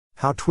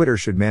How Twitter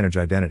should manage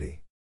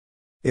identity.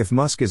 If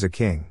Musk is a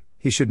king,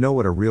 he should know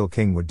what a real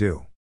king would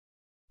do.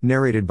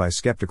 Narrated by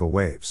Skeptical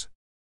Waves.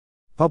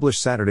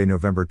 Published Saturday,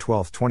 November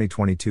 12,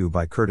 2022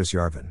 by Curtis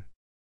Yarvin.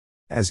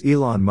 As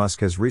Elon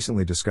Musk has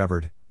recently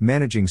discovered,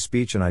 managing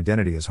speech and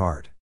identity is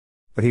hard.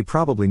 But he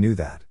probably knew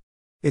that.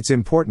 It's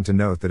important to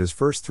note that his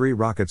first 3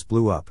 rockets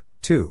blew up,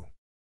 too.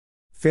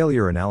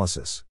 Failure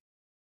analysis.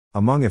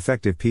 Among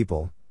effective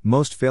people,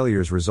 most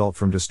failures result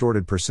from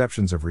distorted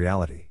perceptions of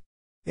reality.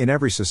 In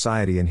every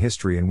society in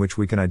history in which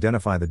we can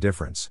identify the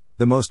difference,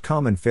 the most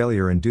common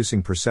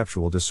failure-inducing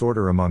perceptual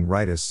disorder among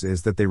rightists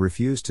is that they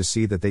refuse to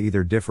see that they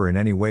either differ in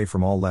any way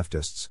from all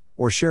leftists,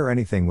 or share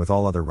anything with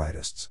all other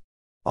rightists.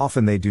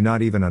 Often they do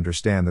not even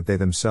understand that they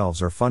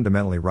themselves are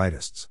fundamentally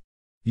rightists.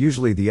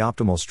 Usually the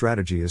optimal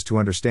strategy is to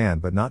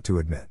understand but not to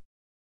admit.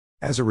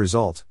 As a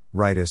result,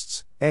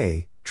 rightists,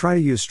 A, try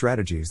to use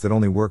strategies that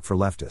only work for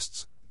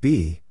leftists,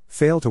 B,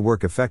 fail to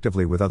work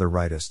effectively with other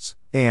rightists,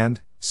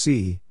 and,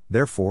 C,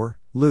 therefore,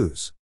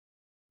 lose.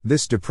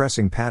 This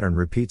depressing pattern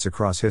repeats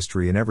across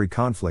history in every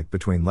conflict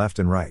between left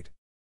and right.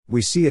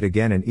 We see it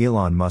again in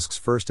Elon Musk's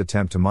first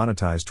attempt to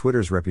monetize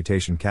Twitter's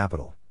reputation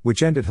capital,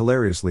 which ended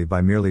hilariously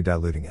by merely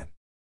diluting it.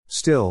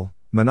 Still,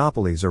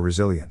 monopolies are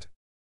resilient.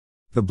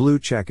 The blue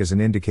check is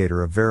an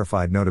indicator of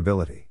verified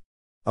notability.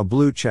 A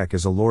blue check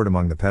is a lord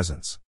among the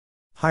peasants.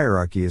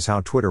 Hierarchy is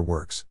how Twitter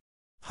works.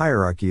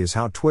 Hierarchy is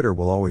how Twitter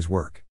will always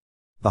work.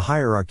 The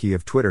hierarchy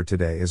of Twitter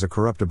today is a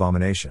corrupt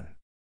abomination.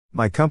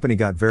 My company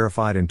got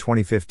verified in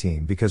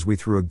 2015 because we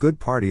threw a good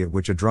party at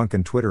which a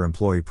drunken Twitter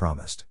employee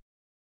promised.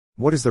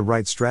 What is the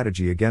right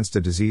strategy against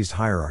a diseased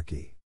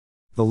hierarchy?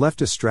 The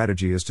leftist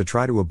strategy is to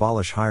try to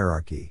abolish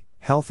hierarchy,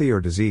 healthy or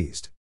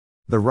diseased.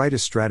 The rightist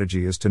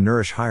strategy is to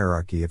nourish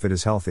hierarchy if it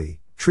is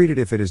healthy, treat it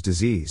if it is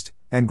diseased,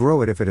 and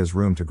grow it if it has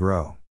room to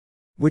grow.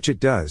 Which it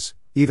does,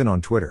 even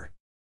on Twitter.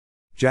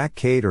 Jack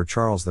Cade or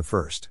Charles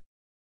I.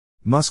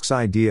 Musk's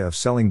idea of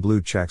selling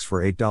blue checks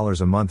for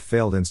 $8 a month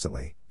failed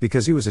instantly,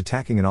 because he was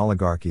attacking an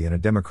oligarchy in a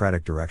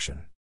democratic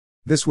direction.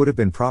 This would have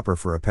been proper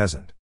for a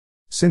peasant.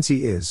 Since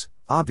he is,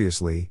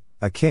 obviously,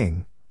 a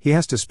king, he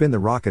has to spin the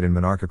rocket in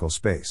monarchical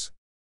space.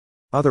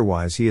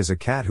 Otherwise he is a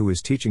cat who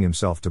is teaching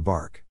himself to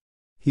bark.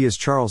 He is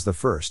Charles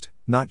I,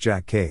 not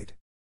Jack Cade.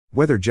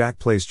 Whether Jack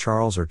plays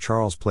Charles or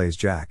Charles plays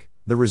Jack,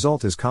 the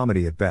result is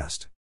comedy at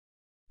best.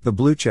 The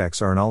blue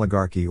checks are an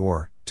oligarchy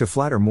or, to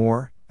flatter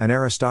more, an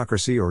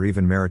aristocracy or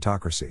even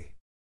meritocracy.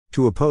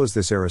 To oppose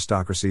this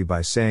aristocracy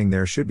by saying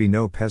there should be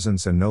no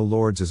peasants and no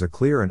lords is a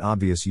clear and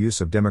obvious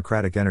use of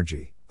democratic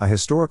energy, a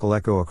historical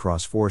echo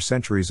across 4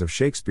 centuries of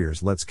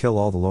Shakespeare's "Let's kill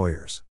all the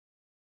lawyers."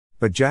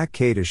 But Jack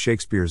Cade is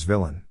Shakespeare's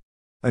villain.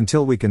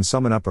 Until we can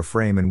summon up a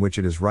frame in which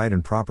it is right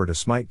and proper to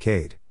smite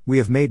Cade, we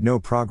have made no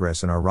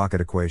progress in our rocket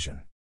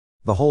equation.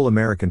 The whole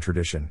American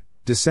tradition,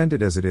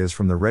 descended as it is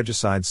from the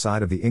regicide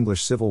side of the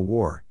English Civil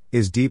War,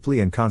 is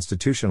deeply and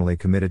constitutionally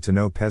committed to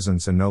no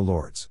peasants and no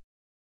lords.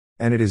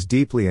 And it is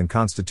deeply and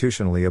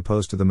constitutionally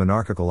opposed to the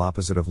monarchical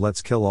opposite of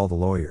 "let's kill all the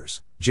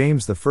lawyers."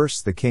 James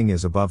I's "The king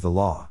is above the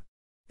law."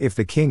 If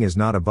the king is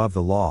not above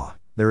the law,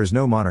 there is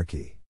no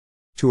monarchy.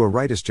 To a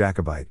rightist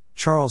Jacobite,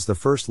 Charles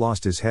I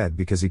lost his head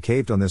because he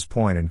caved on this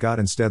point and got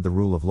instead the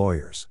rule of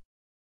lawyers.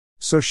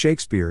 So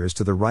Shakespeare is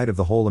to the right of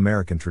the whole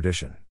American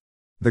tradition.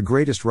 The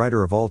greatest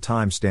writer of all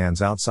time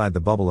stands outside the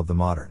bubble of the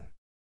modern.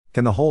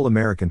 Can the whole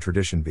American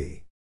tradition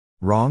be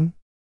wrong?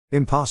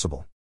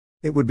 Impossible.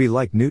 It would be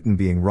like Newton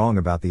being wrong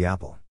about the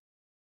apple.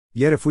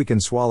 Yet if we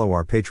can swallow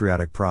our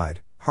patriotic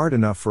pride, hard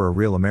enough for a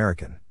real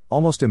American,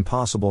 almost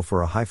impossible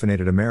for a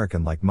hyphenated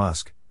American like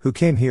Musk, who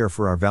came here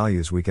for our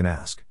values, we can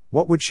ask,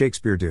 what would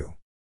Shakespeare do?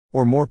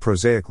 Or more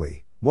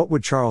prosaically, what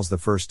would Charles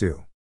I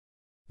do?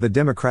 The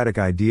democratic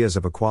ideas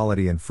of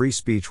equality and free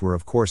speech were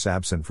of course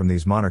absent from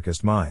these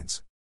monarchist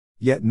minds.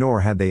 Yet nor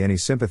had they any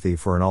sympathy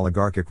for an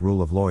oligarchic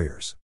rule of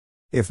lawyers.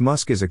 If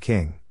Musk is a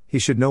king, he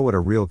should know what a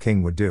real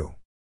king would do.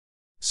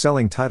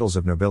 Selling titles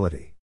of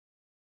nobility.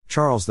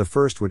 Charles I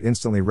would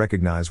instantly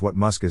recognize what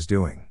Musk is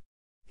doing.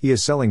 He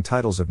is selling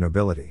titles of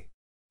nobility.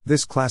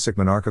 This classic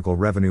monarchical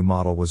revenue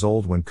model was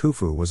old when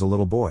Khufu was a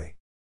little boy.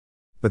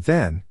 But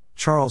then,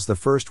 Charles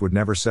I would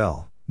never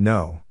sell,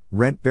 no,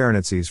 rent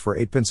baronetcies for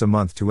 8p a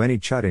month to any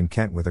chud in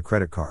Kent with a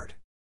credit card.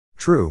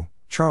 True,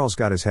 Charles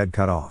got his head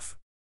cut off.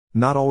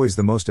 Not always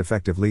the most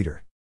effective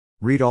leader.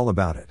 Read all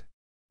about it.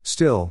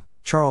 Still,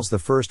 Charles I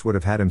would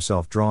have had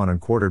himself drawn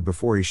and quartered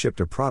before he shipped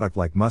a product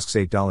like Musk's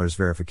 $8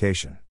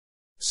 verification.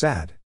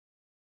 Sad.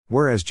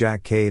 Whereas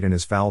Jack Cade and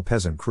his foul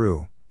peasant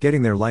crew,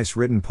 getting their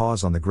lice-ridden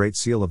paws on the Great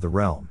Seal of the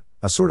realm,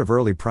 a sort of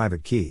early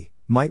private key,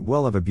 might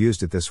well have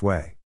abused it this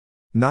way.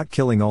 Not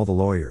killing all the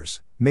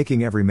lawyers,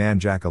 making every man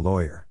Jack a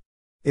lawyer.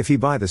 If he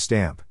buy the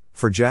stamp,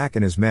 for Jack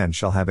and his men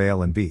shall have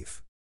ale and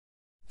beef.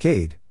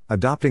 Cade,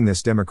 adopting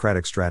this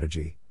democratic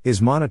strategy,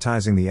 is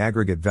monetizing the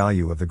aggregate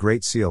value of the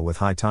Great Seal with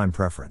high time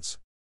preference.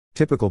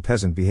 Typical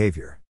peasant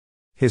behavior.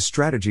 His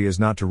strategy is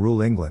not to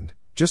rule England,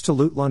 just to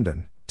loot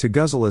London, to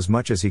guzzle as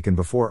much as he can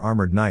before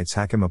armored knights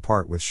hack him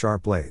apart with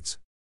sharp blades.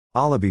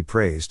 Allah be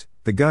praised,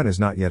 the gun is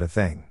not yet a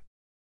thing.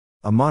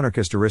 A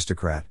monarchist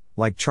aristocrat,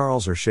 like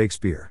Charles or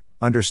Shakespeare,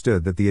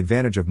 understood that the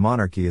advantage of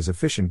monarchy is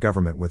efficient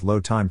government with low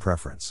time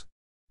preference.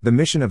 The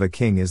mission of a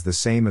king is the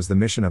same as the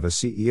mission of a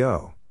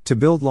CEO, to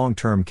build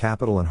long-term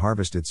capital and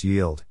harvest its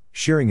yield,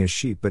 shearing his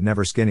sheep but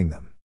never skinning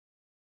them.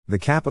 The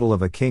capital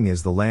of a king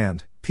is the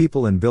land,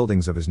 people and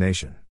buildings of his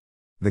nation.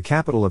 The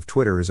capital of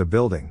Twitter is a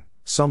building,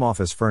 some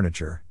office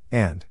furniture,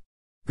 and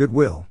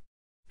goodwill.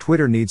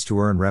 Twitter needs to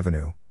earn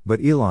revenue,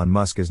 but Elon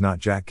Musk is not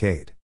Jack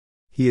Cade.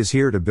 He is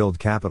here to build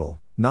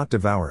capital, not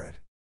devour it.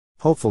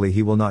 Hopefully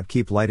he will not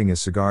keep lighting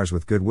his cigars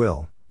with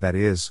goodwill, that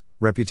is,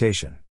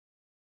 reputation.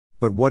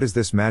 But what is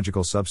this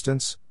magical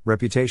substance,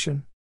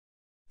 reputation?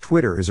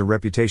 Twitter is a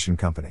reputation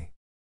company.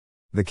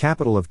 The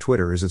capital of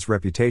Twitter is its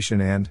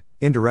reputation and,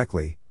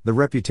 indirectly, the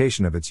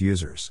reputation of its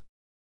users.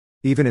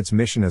 Even its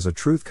mission as a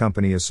truth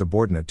company is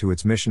subordinate to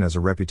its mission as a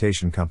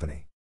reputation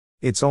company.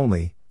 Its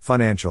only,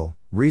 financial,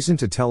 reason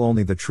to tell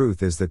only the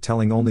truth is that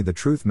telling only the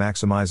truth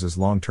maximizes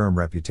long-term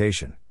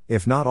reputation,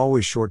 if not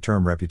always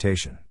short-term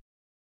reputation.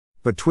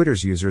 But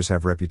Twitter's users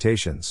have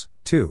reputations,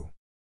 too.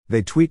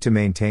 They tweet to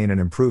maintain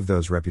and improve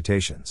those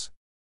reputations.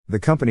 The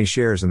company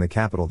shares in the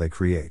capital they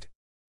create.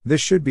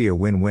 This should be a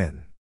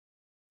win-win.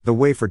 The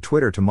way for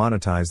Twitter to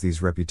monetize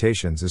these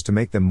reputations is to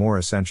make them more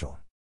essential.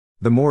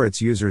 The more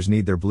its users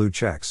need their blue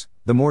checks,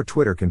 the more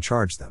Twitter can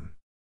charge them.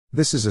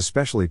 This is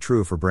especially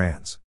true for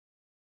brands.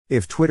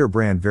 If Twitter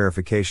brand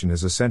verification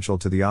is essential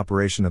to the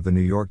operation of the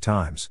New York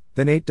Times,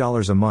 then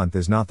 $8 a month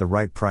is not the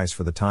right price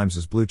for the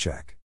Times' blue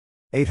check.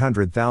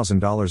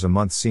 $800,000 a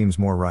month seems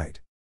more right.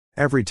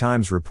 Every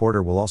Times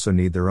reporter will also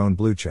need their own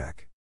blue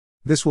check.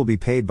 This will be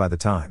paid by the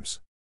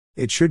Times.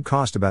 It should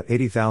cost about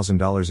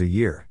 $80,000 a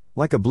year,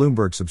 like a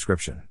Bloomberg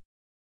subscription.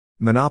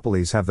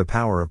 Monopolies have the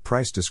power of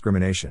price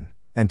discrimination,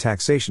 and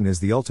taxation is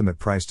the ultimate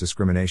price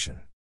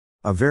discrimination.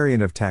 A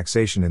variant of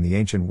taxation in the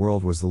ancient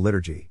world was the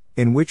liturgy,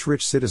 in which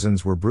rich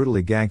citizens were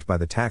brutally ganked by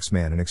the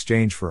taxman in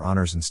exchange for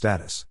honors and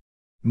status.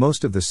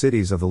 Most of the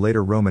cities of the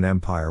later Roman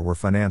Empire were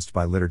financed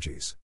by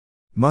liturgies.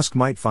 Musk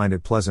might find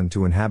it pleasant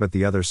to inhabit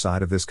the other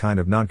side of this kind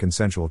of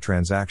non-consensual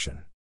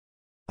transaction.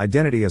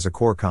 Identity as a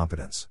core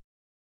competence.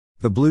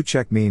 The blue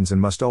check means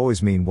and must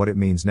always mean what it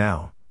means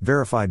now,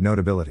 verified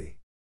notability.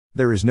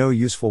 There is no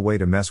useful way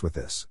to mess with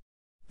this.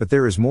 But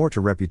there is more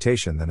to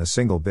reputation than a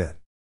single bit.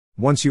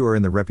 Once you are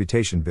in the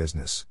reputation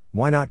business,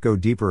 why not go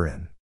deeper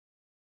in?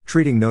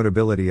 Treating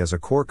notability as a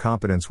core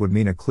competence would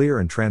mean a clear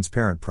and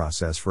transparent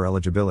process for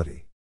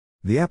eligibility.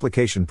 The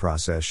application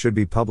process should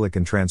be public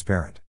and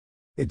transparent.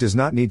 It does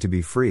not need to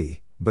be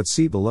free, but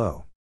see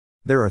below.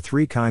 There are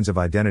 3 kinds of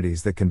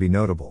identities that can be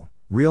notable: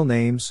 real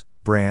names,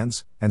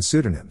 brands, and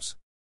pseudonyms.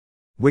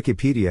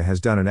 Wikipedia has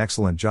done an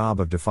excellent job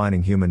of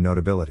defining human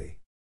notability.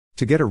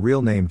 To get a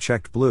real name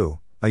checked blue,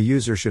 a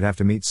user should have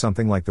to meet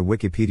something like the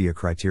Wikipedia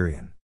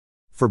criterion.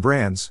 For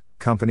brands,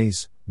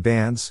 companies,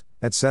 bands,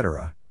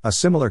 etc., a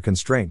similar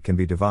constraint can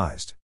be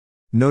devised.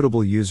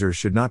 Notable users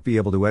should not be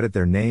able to edit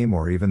their name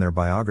or even their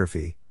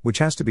biography, which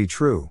has to be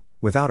true,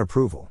 without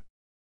approval.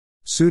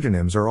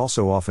 Pseudonyms are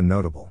also often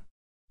notable.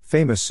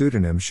 Famous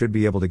pseudonyms should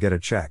be able to get a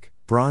check.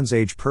 Bronze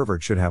Age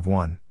pervert should have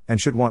one, and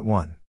should want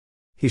one.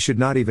 He should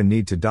not even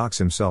need to dox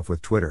himself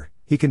with Twitter,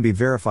 he can be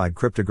verified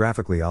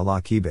cryptographically a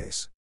la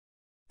Keybase.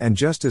 And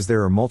just as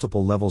there are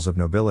multiple levels of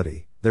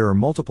nobility, there are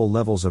multiple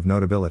levels of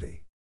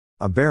notability.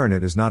 A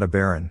baronet is not a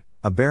baron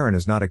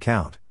is not a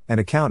count, and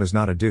a count is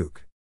not a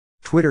duke.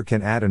 Twitter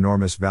can add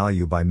enormous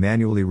value by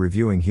manually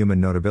reviewing human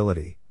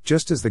notability,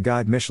 just as the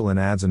guide Michelin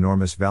adds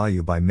enormous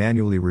value by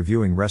manually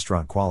reviewing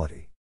restaurant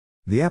quality.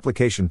 The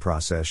application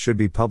process should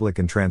be public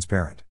and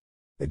transparent.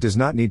 It does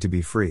not need to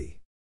be free.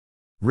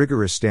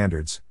 Rigorous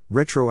standards,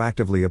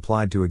 retroactively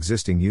applied to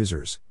existing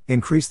users,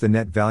 increase the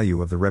net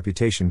value of the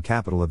reputation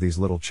capital of these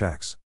little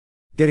checks.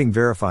 Getting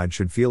verified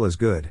should feel as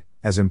good,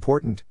 as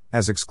important,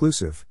 as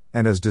exclusive,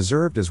 and as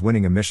deserved as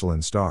winning a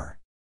Michelin star.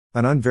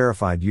 An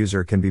unverified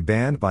user can be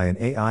banned by an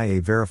AI. A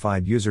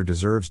verified user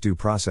deserves due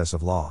process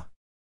of law.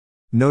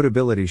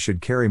 Notability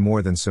should carry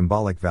more than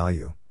symbolic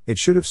value, it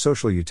should have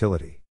social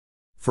utility.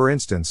 For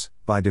instance,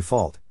 by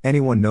default,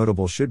 anyone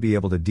notable should be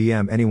able to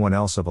DM anyone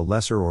else of a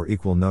lesser or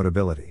equal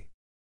notability.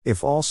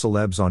 If all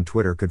celebs on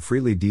Twitter could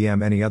freely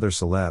DM any other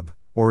celeb,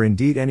 or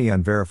indeed any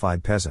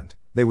unverified peasant,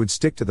 they would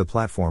stick to the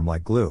platform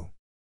like glue.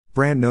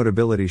 Brand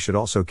notability should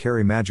also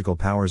carry magical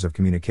powers of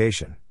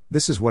communication.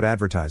 This is what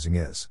advertising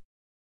is.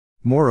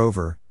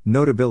 Moreover,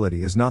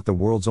 notability is not the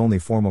world's only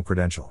formal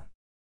credential.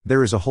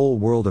 There is a whole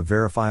world of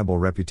verifiable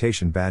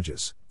reputation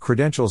badges,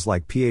 credentials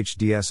like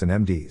PhDs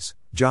and MDs,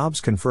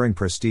 jobs conferring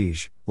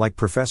prestige, like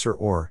professor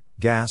or,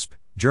 gasp,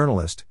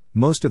 journalist.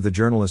 Most of the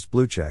journalist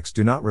blue checks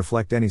do not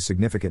reflect any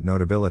significant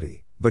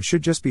notability, but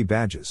should just be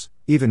badges,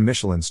 even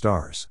Michelin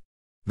stars.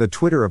 The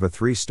Twitter of a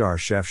 3-star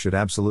chef should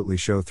absolutely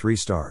show 3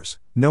 stars,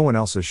 no one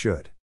else's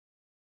should.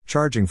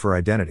 Charging for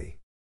identity.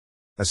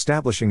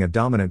 Establishing a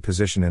dominant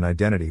position in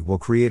identity will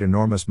create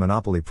enormous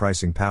monopoly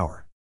pricing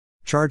power.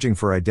 Charging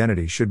for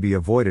identity should be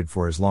avoided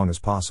for as long as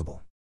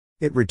possible.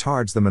 It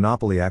retards the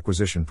monopoly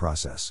acquisition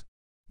process.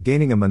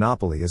 Gaining a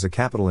monopoly is a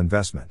capital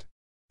investment.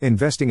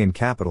 Investing in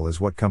capital is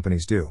what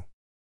companies do.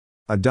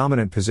 A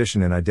dominant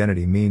position in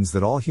identity means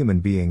that all human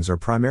beings are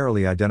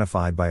primarily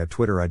identified by a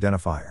Twitter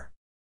identifier.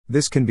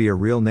 This can be a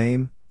real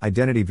name.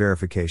 Identity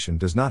verification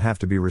does not have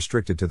to be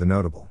restricted to the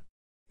notable.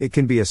 It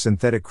can be a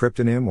synthetic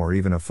cryptonym or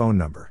even a phone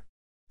number.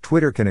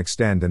 Twitter can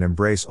extend and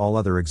embrace all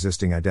other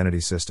existing identity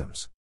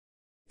systems.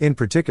 In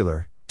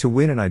particular, to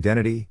win an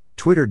identity,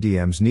 Twitter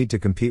DMs need to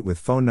compete with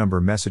phone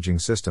number messaging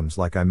systems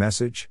like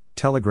iMessage,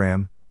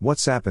 Telegram,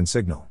 WhatsApp, and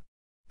Signal.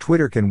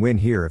 Twitter can win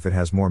here if it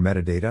has more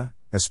metadata,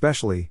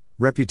 especially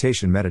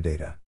reputation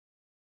metadata.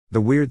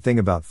 The weird thing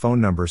about phone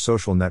number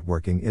social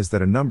networking is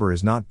that a number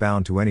is not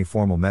bound to any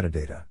formal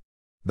metadata.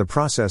 The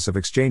process of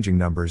exchanging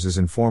numbers is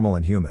informal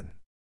and human.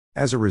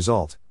 As a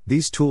result,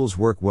 these tools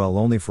work well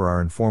only for our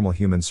informal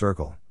human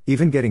circle.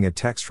 Even getting a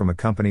text from a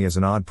company is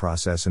an odd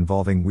process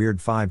involving weird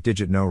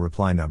 5-digit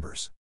no-reply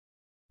numbers.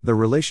 The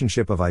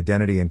relationship of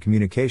identity and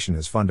communication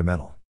is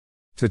fundamental.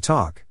 To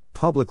talk,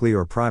 publicly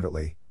or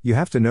privately, you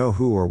have to know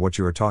who or what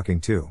you are talking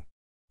to.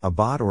 A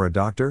bot or a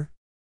doctor?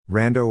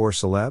 Rando or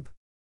celeb?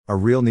 A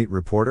real neat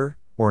reporter,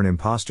 or an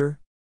imposter?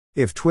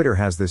 If Twitter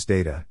has this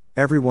data,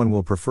 everyone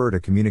will prefer to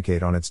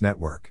communicate on its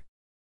network.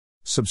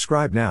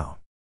 Subscribe now.